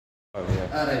Oh,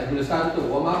 yeah. Alright, I'm going to start with the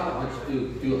warm up. I want you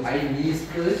to do high knees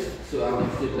first. So I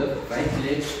want you to lift right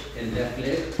leg and left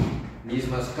leg. Knees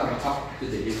must come up to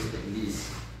the hips at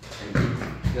least. And deep.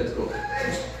 Let's go.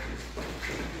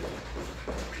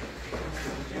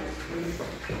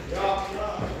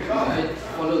 Alright,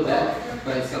 follow that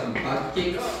by some butt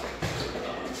kicks.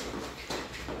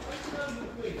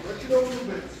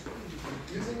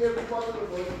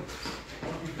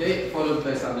 Okay, followed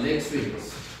by some leg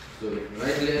swings. So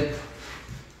right leg,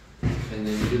 and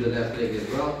then you do the left leg as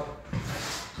well.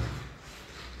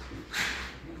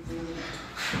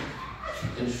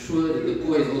 Ensure that the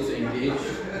core is also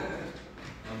engaged.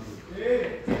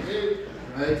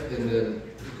 Right, and then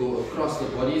go across the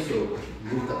body, so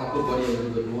move the upper body a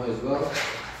little bit more as well.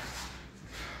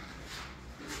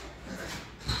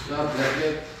 Sharp left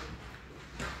leg.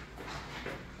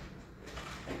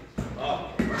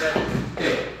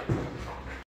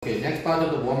 Okay, next part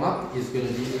of the warm-up is going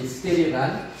to be a steady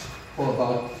run for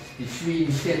about between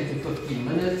 10 to 15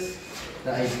 minutes.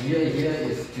 The idea here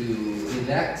is to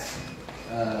relax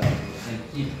and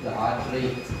keep the heart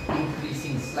rate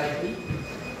increasing slightly.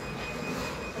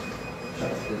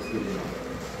 That's good enough.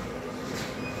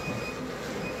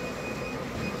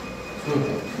 Slow.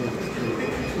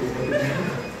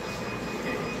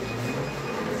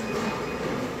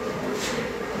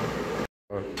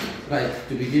 Right,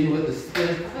 to begin with the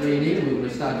strength training, we're going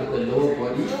to start with the lower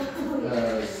body.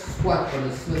 Squat on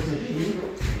a Smith machine.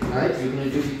 Right, you're going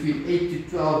to do between 8 to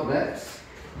 12 reps,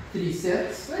 3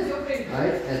 sets.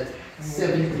 Right, at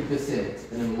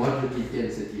 70% in a moderate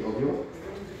intensity of your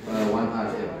 1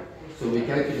 RM. So we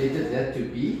calculated that to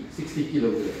be 60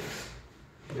 kilograms.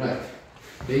 Right,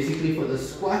 basically for the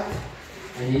squat,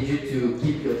 I need you to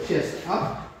keep your chest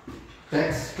up,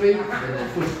 back straight, and then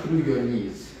push through your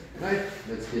knees. Right,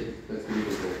 let's give it a go.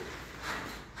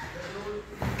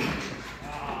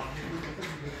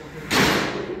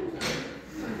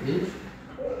 Unhinge.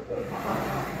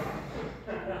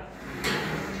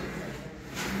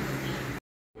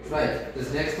 Right, this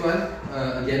next one,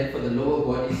 again for the lower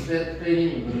body strength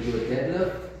training, we're going to do a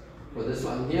deadlift. For this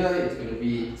one here, it's going to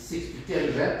be 6 to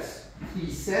 10 reps, 3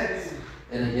 sets,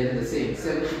 and again the same,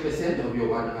 70% of your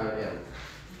 1 RM.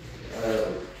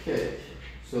 Okay.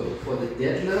 So for the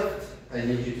deadlift, I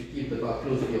need you to keep the bar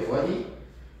close to your body,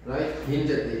 right? Hinge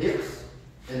at the hips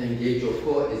and engage your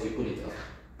core as you pull it up.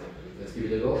 Let's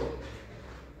give it a go.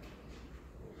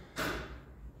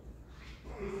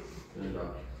 And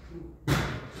up.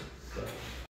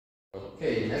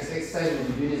 Okay, next exercise we'll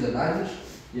be doing is a lunge.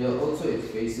 Here also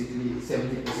it's basically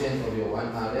 70% of your 1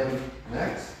 RM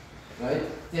max, right?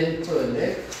 10 per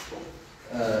leg,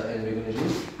 and we're going to do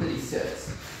 3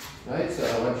 sets. Right, so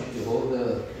I want you to hold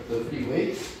the free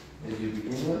weights as you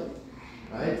begin with.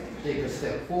 Right, take a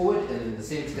step forward and then the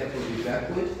same step will be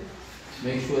backward.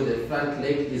 Make sure the front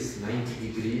leg is 90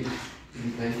 degree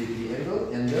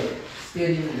angle and the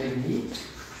standing leg knee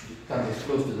should come as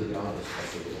close to the ground as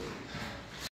possible.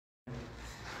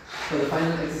 For the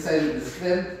final exercise with the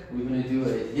strength, we're going to do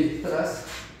a hip thrust.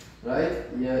 Right,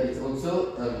 here it's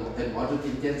also at moderate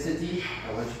intensity.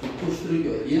 I want you to push through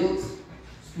your heels.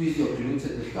 Squeeze your glutes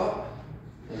at the top,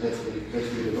 and let's give it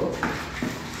a go.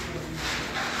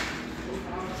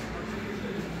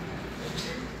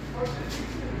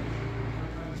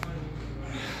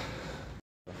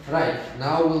 Right,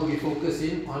 now we'll be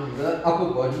focusing on the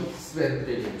upper body strength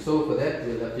training. So for that,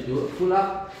 we'll have to do a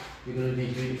pull-up. We're going to be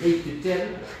doing 8 to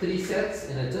 10, 3 sets,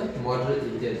 and at a moderate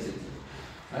intensity.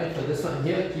 Right, for this one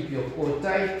here, keep your core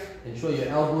tight, ensure your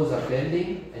elbows are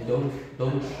bending, and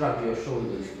don't shrug your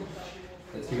shoulders.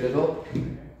 Let's give it a go.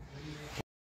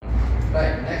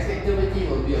 Right, next activity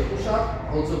will be a push-up.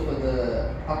 Also for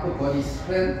the upper body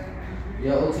strength.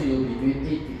 Here also you'll be doing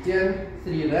 8 to 10,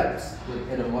 3 reps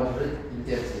at a moderate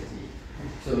intensity.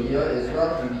 So here as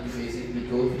well, you need to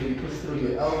basically push through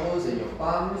your elbows and your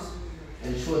palms.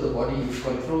 Ensure the body is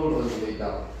controlled on the way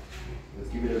down. Let's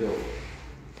give it a go.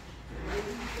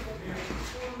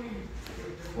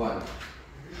 1,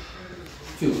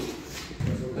 2.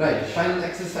 Right, final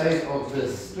exercise of the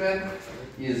strength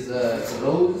is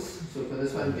rows. So for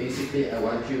this one, basically I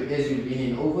want you, as you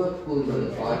lean in over, pull the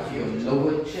bar to your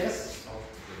lower chest,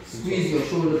 squeeze your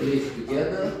shoulder blades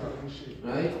together,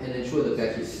 right, and ensure the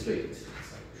back is straight.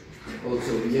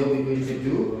 Also here we're going to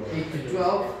do 8 to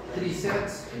 12, 3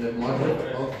 sets, and a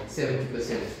moderate of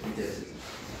 70% intensity.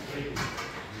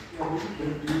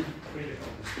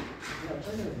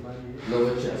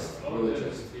 Lower chest, lower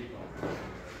chest.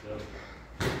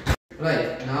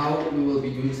 Right, now we will be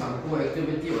doing some core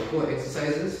activity or core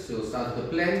exercises. So we'll start with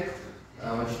the plank.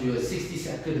 I want you to do a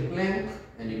 60-second plank,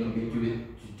 and you're going to be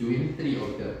doing 3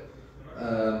 of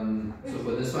them.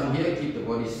 this one here, keep the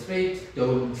body straight,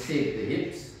 don't sag the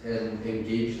hips, and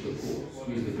engage the core.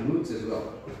 Squeeze the glutes as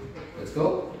well. Let's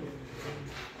go.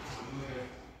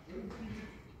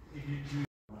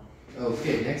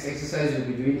 Okay, next exercise you'll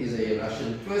be doing is a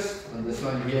Russian twist. On this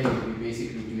one here, you'll be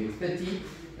basically doing 30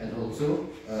 and also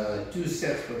 2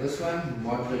 sets for this one,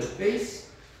 moderate pace.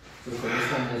 So for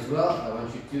this one as well, I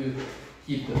want you to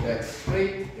keep the back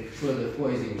straight, ensure the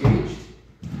core is engaged,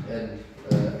 and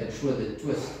ensure the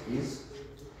twist is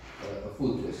a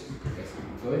full twist. Let's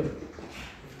keep going.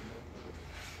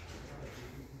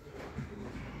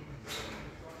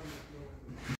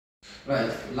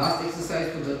 Right, last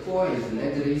exercise for the core is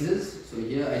leg raises. So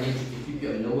here I need you to keep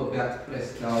your lower back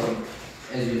pressed down.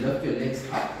 As you lift your legs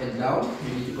up and down,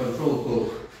 you need to control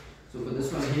both. So for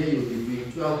this one here, you'll be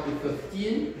doing 12 to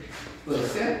 15 per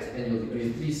set, and you'll be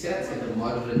doing 3 sets at a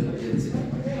moderate intensity.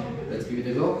 Let's give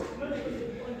it a go.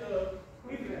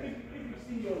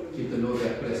 Keep the lower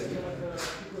back pressed.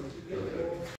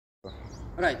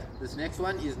 Alright, this next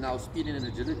one is now speed and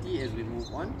agility as we move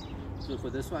on. So for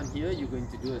this one here, you're going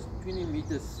to do a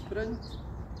 20-meter sprint,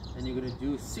 and you're going to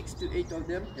do 6 to 8 of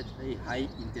them at a high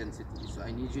intensity. So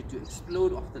I need you to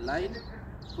explode off the line,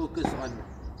 focus on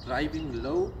driving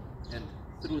low and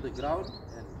through the ground,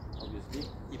 and obviously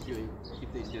keep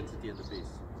the intensity and the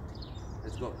pace.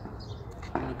 Let's go.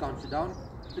 I'm going to count you down.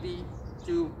 3,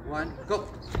 2, 1, go!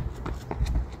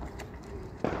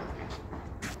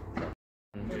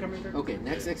 Okay,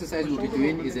 next exercise we'll be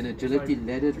doing is an agility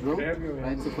ladder row.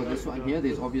 Right, so for this one here,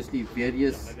 there's obviously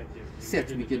various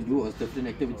sets we can do or different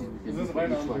activities we can do for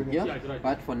each one here.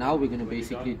 But for now, we're going to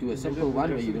basically do a simple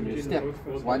one where you're going to step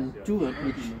 1, 2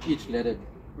 on each ladder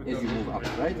as you move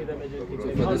up, right?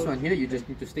 So for this one here, you just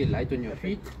need to stay light on your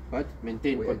feet, but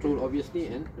maintain control obviously,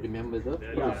 and remember the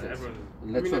process.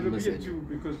 And let's not miss it.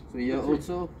 So here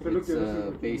also,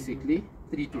 it's basically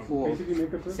 3 to 4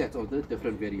 sets of the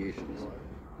different variations.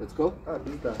 Let's go. Ah,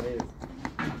 this is the highest.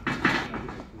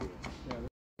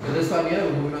 So this one here,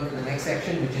 we're moving on to the next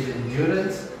section, which is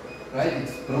endurance. Right,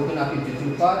 it's broken up into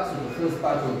 2 parts. So the first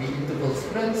part will be interval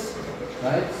sprints.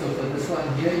 Right, so for this one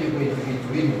here, you're going to be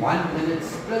doing 1-minute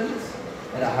sprints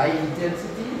at a high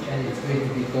intensity, and it's going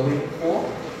to be going for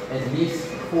at least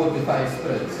 4 to 5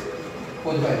 sprints.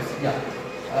 4 to 5, yeah.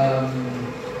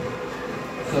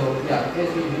 So yeah, as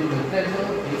we do the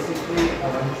treadmill, basically I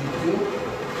want you to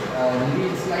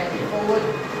lean slightly forward,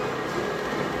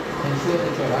 ensure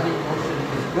that your running motion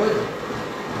is good.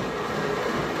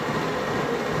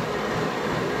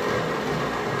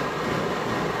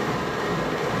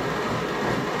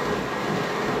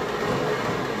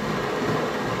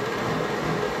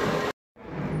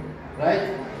 Right,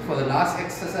 for the last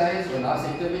exercise or last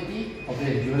activity of the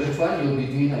endurance one, you'll be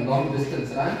doing a long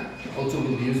distance run. Also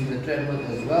we'll be using the treadmill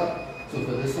as well. So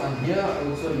for this one here,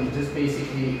 also you just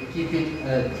basically keeping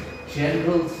a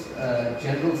general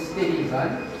steady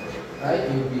run, right?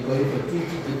 You'll be going for 20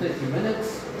 to 30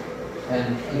 minutes,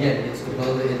 and again, it's to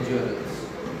build the endurance.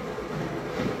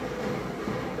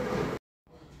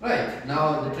 Right,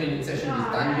 now the training session is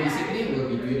done basically. We'll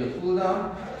be doing a cool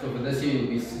down. So for this here, you'll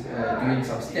be doing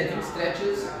some static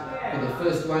stretches. For the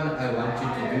first one, I want you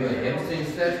to do a hamstring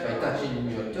stretch by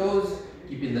touching your toes,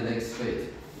 keeping the legs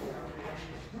straight.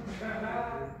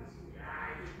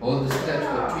 Hold the stretch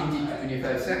for 20 to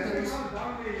 25 seconds.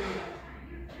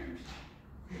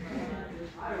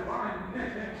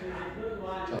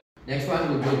 Next one,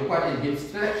 we'll do a quad and hip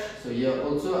stretch. So here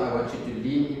also, I want you to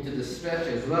lean into the stretch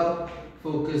as well.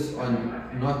 Focus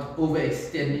on not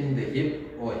overextending the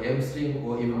hip or hamstring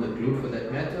or even the glute for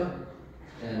that matter.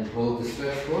 And hold the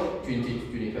stretch for 20 to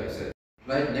 25 seconds.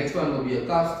 Right, next one will be a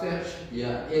calf stretch.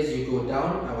 Yeah, as you go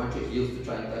down, I want your heels to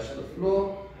try and touch the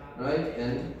floor. Right,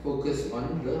 and focus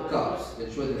on the calves.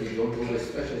 Ensure that you don't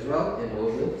overstretch as well, and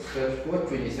hold the stretch for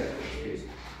 20 seconds, please.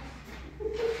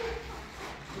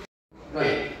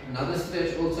 Right, another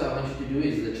stretch also I want you to do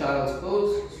is the child's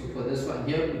pose. So for this one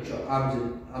here, put your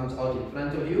arms out in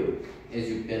front of you as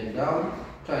you bend down.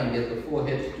 Try and get the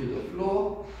forehead to the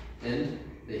floor, and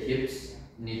the hips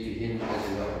need to hinge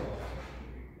as well.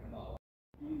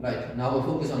 Right, now we'll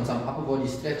focus on some upper body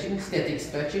stretching, static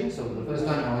stretching. So for the first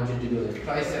one, I want you to do a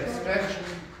tricep stretch.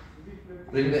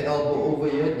 Bring the elbow over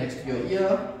here next to your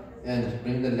ear, and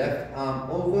bring the left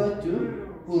arm over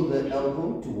to pull the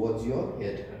elbow towards your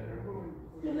head.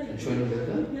 And showing that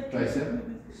the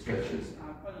tricep stretches.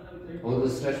 Hold the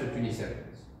stretch for 20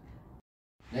 seconds.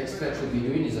 Next stretch we'll be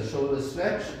doing is a shoulder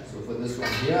stretch. So for this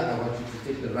one here, I want you to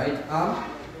take the right arm,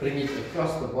 bring it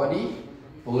across the body,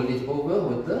 hold it over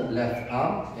with the left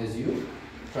arm as you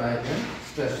try and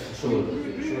stretch the shoulder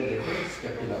to ensure that the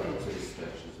scapula also is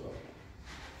stretched as well.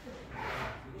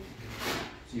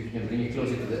 See if you can bring it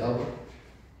closer to the elbow.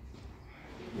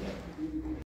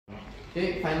 Yeah.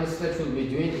 Okay, final stretch we'll be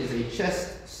doing is a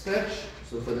chest stretch.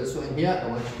 So for this one here, I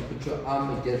want you to put your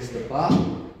arm against the bar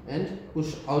and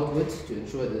push outwards to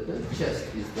ensure that the chest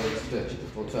is well stretched.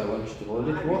 Also, I want you to hold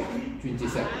it for 20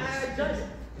 seconds.